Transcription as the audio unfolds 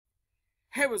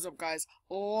Hey, what's up, guys?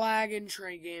 Laggin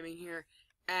Train Gaming here,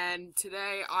 and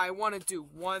today I want to do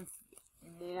one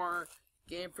more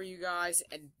game for you guys,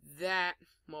 and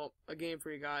a game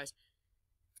for you guys.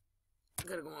 I'm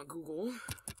gonna go on Google.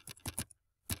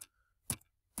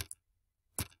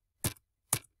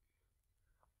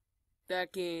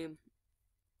 That game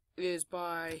is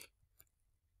by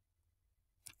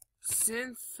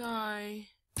Synthai.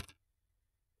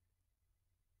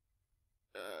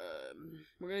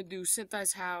 We're gonna do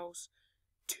Synthai's House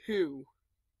 2.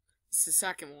 It's the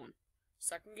second one.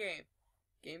 Second game.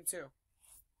 Game 2.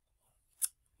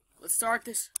 Let's start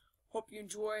this. Hope you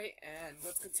enjoy, and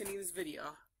let's continue this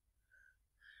video.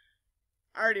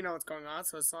 I already know what's going on,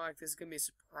 so it's not like this is gonna be a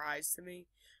surprise to me.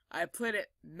 I played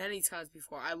it many times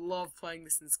before. I love playing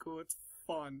this in school. It's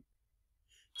fun.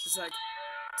 Just like,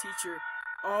 teacher,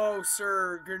 oh,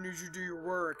 sir, gonna need you to do your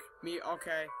work. Me,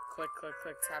 okay. Click, click,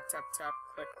 click, tap, tap, tap,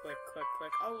 click, click, click,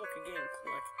 click. Oh, look, again,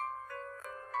 click.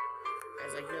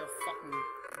 As I hear the fucking...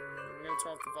 I'm gonna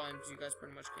turn off the volume because you guys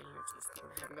pretty much can't hear it. So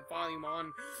I'm having the volume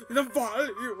on. The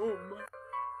volume!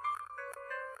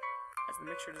 As the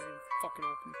mixture doesn't even fucking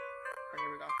open. Alright,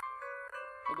 here we go.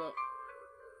 Hold up.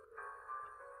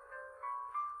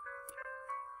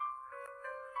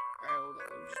 Alright, hold on.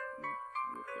 Let me just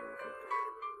look there real quick.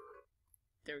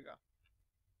 There we go.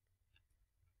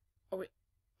 Oh, wait.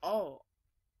 Oh,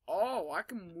 I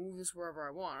can move this wherever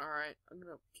I want. Alright, I'm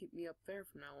gonna keep me up there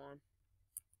from now on.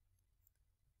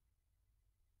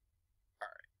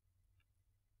 Alright.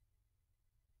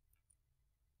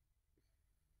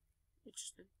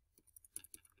 Interesting.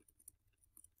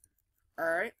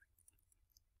 Alright.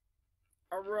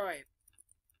 Alright.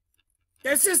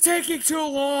 This is taking too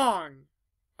long!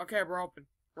 Okay, we're open.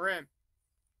 We're in.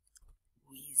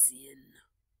 Wheeze in.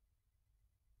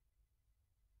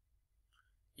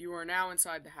 You are now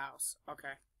inside the house.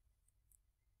 Okay.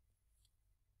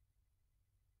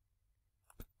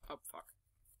 Oh, fuck.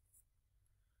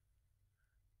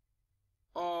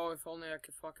 Oh, if only I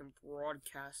could fucking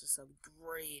broadcast this. That'd be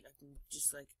great. I can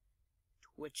just, like,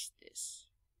 Twitch this.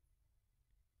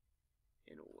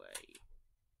 In a way.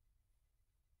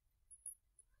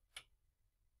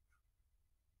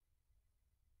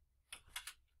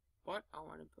 What? Oh,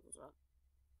 I didn't put those up.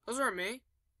 Those aren't me.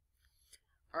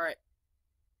 Alright.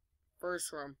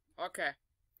 First room. Okay.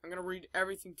 I'm gonna read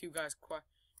everything to you guys quite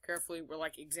carefully. We're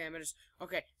like examiners.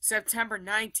 Okay. September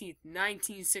 19th,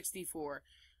 1964.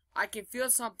 I can feel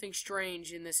something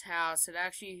strange in this house.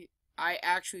 I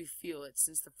actually feel it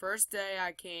since the first day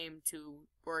I came to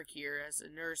work here as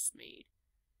a nursemaid.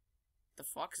 The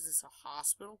fuck is this, a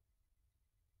hospital?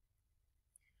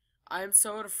 I am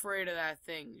so afraid of that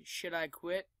thing. Should I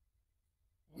quit?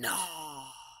 No.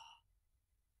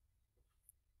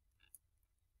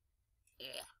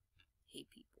 Yeah. Hate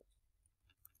people.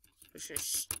 It's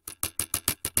just...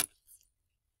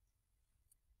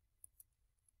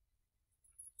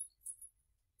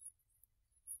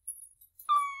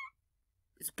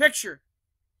 It's a picture.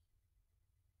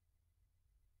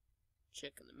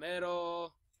 Chick in the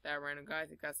middle. That random guy. I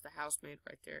think that's the housemaid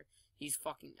right there. He's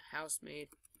fucking the housemaid.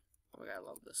 Oh my god, I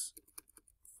love this.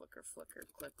 Flicker, flicker,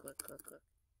 click, click, click, click.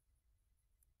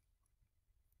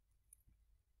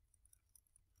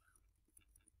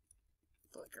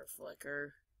 Flicker,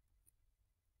 flicker.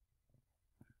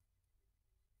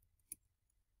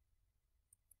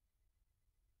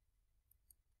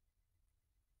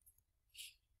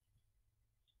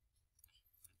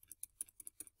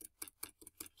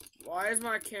 Why is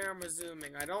my camera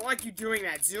zooming? I don't like you doing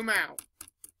that. Zoom out.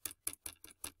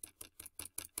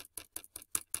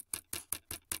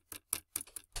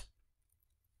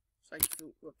 It's like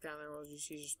you look down there, all you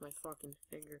see is just my fucking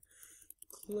finger.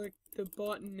 Click the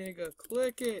button, nigga.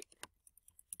 Click it.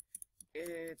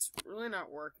 It's really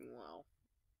not working well.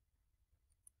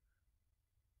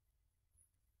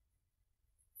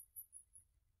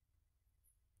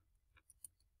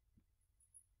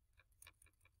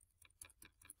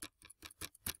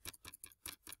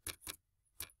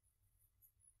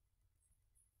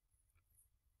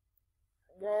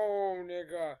 Whoa,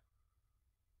 nigga.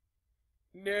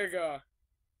 Nigga.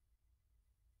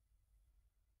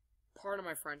 Pardon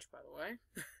my French, by the way.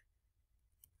 Because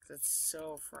it's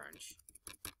so French.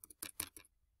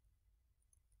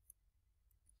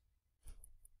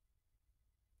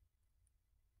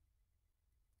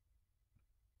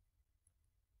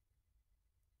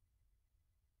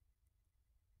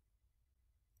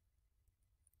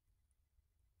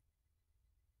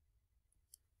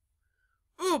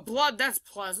 Ooh, blood, that's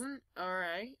pleasant.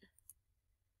 Alright.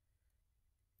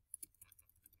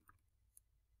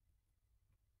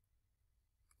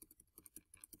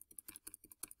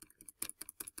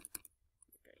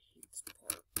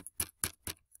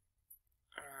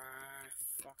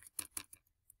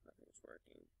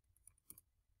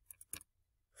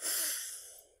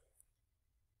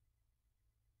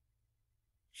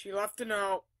 She left a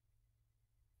note.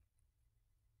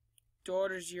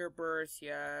 Daughter's year of birth.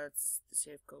 Yeah, it's the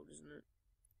safe code, isn't it?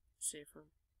 Safe room.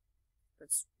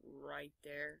 That's right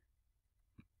there.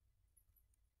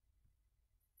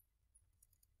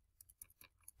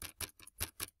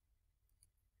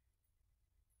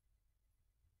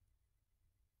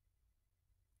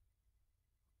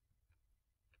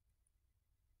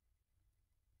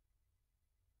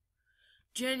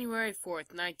 January 4th,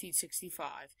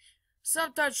 1965.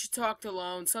 Sometimes she talked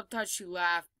alone, sometimes she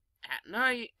laughed at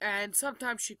night, and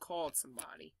sometimes she called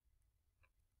somebody.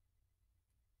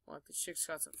 Like, the chick's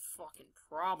got some fucking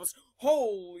problems.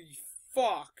 Holy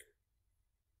fuck!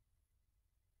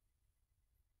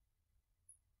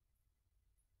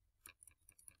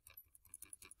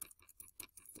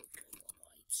 Look at the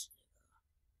lights, nigga.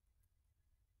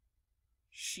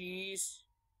 She's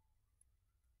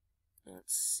not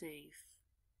safe.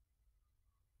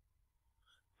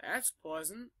 That's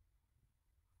pleasant.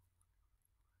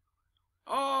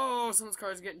 Oh, someone's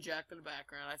car is getting jacked in the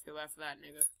background. I feel bad for that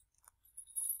nigga.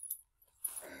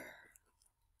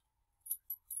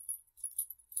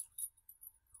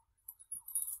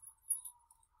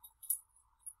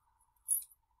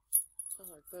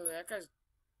 Oh, clearly that guy's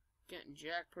getting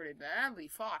jacked pretty badly.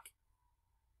 Fuck.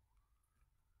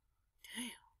 Damn.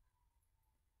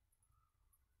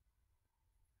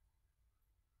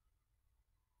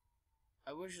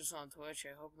 I wish this on Twitch.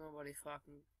 I hope nobody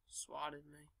fucking swatted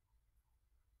me.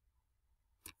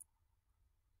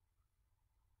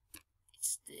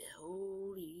 It's the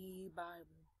Holy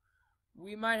Bible.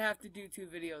 We might have to do 2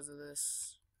 videos of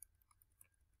this.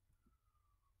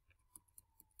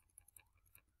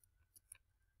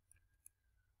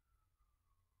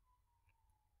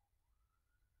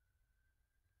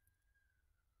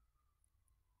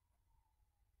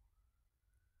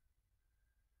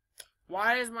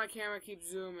 Why does my camera keep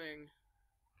zooming?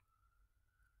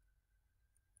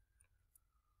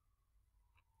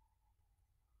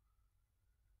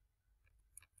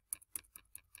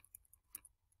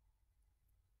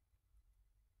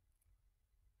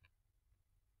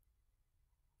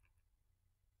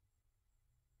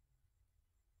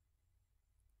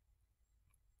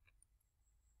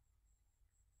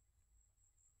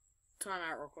 Time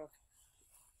out real quick.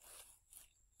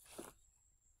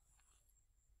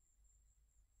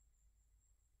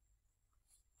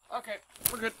 Okay,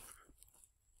 we're good.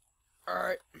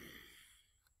 Alright.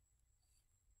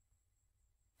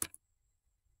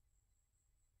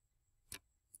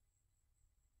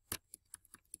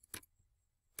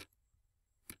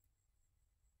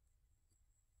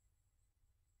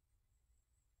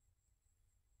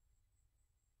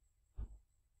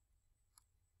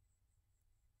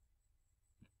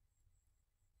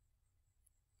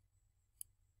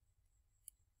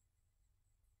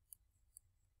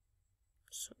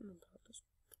 Something about this.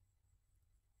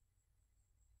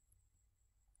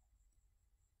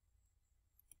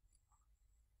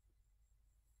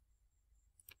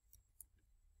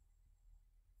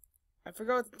 I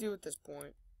forgot what to do at this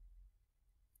point.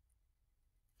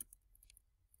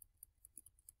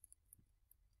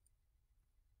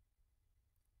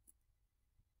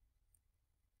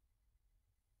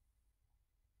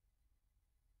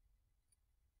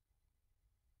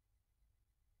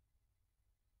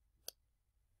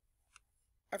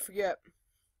 I forget.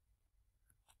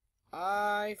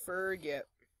 I forget.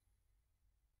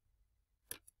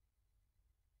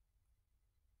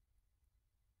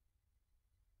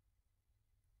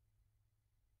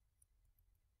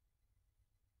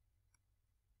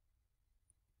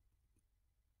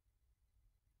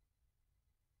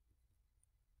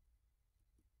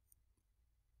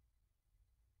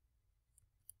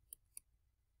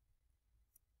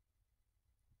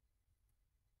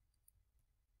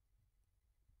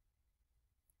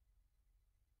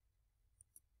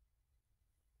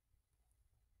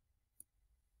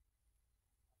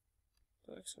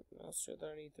 Like something else that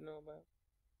I need to know about.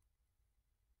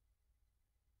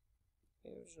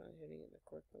 It was not hitting it in the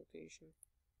correct location.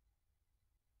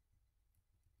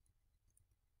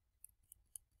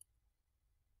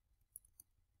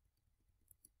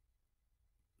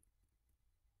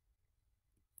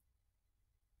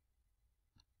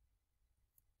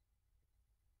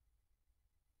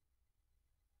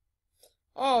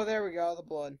 Oh, there we go, the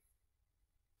blood.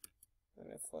 And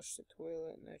I flushed the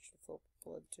toilet and that should fill with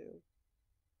blood too.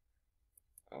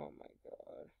 Oh my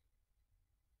god.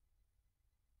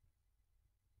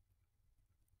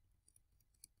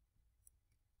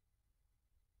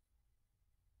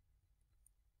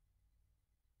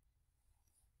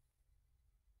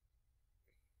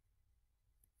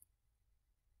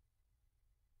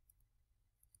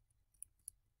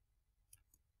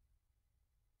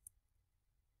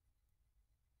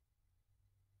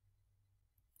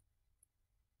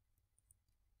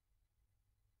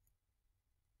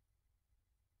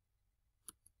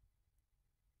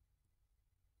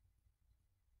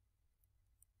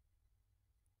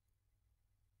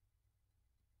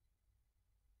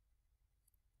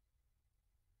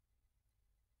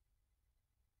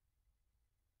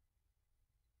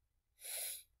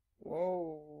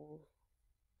 Whoa.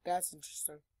 That's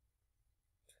interesting.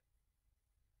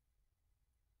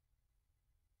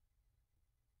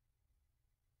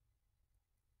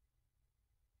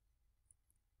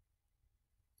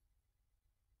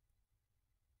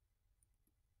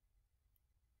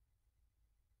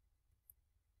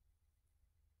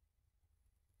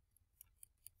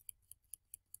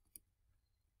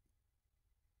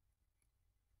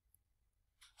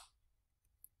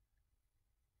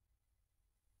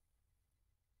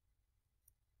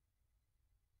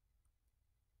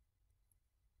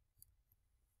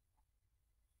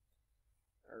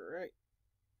 Alright.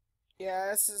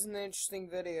 Yeah, this is an interesting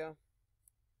video.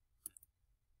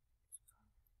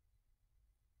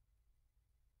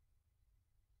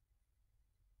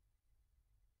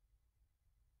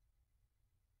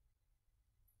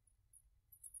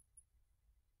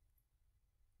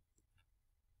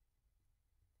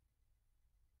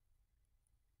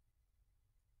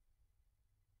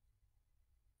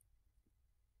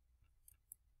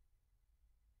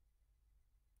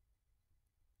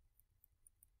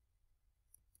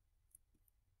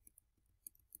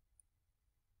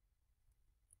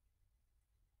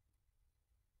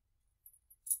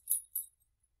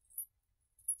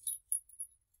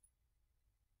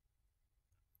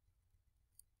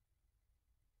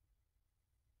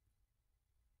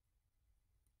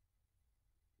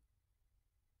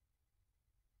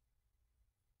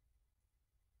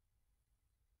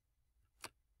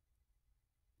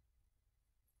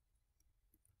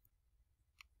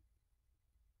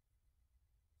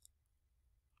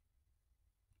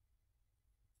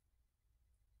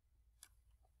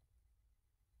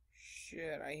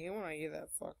 Shit, I hate when I hear that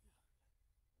fuck.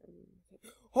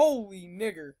 Holy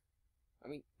nigger. I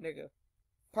mean, nigga.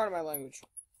 Pardon my language.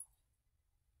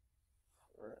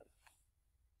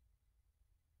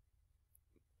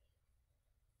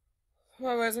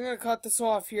 Well, guys, I'm gonna cut this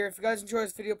off here. If you guys enjoyed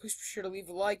this video, please be sure to leave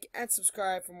a like and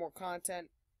subscribe for more content.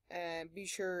 And be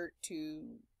sure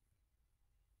to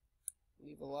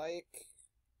leave a like.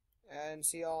 And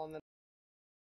see y'all in the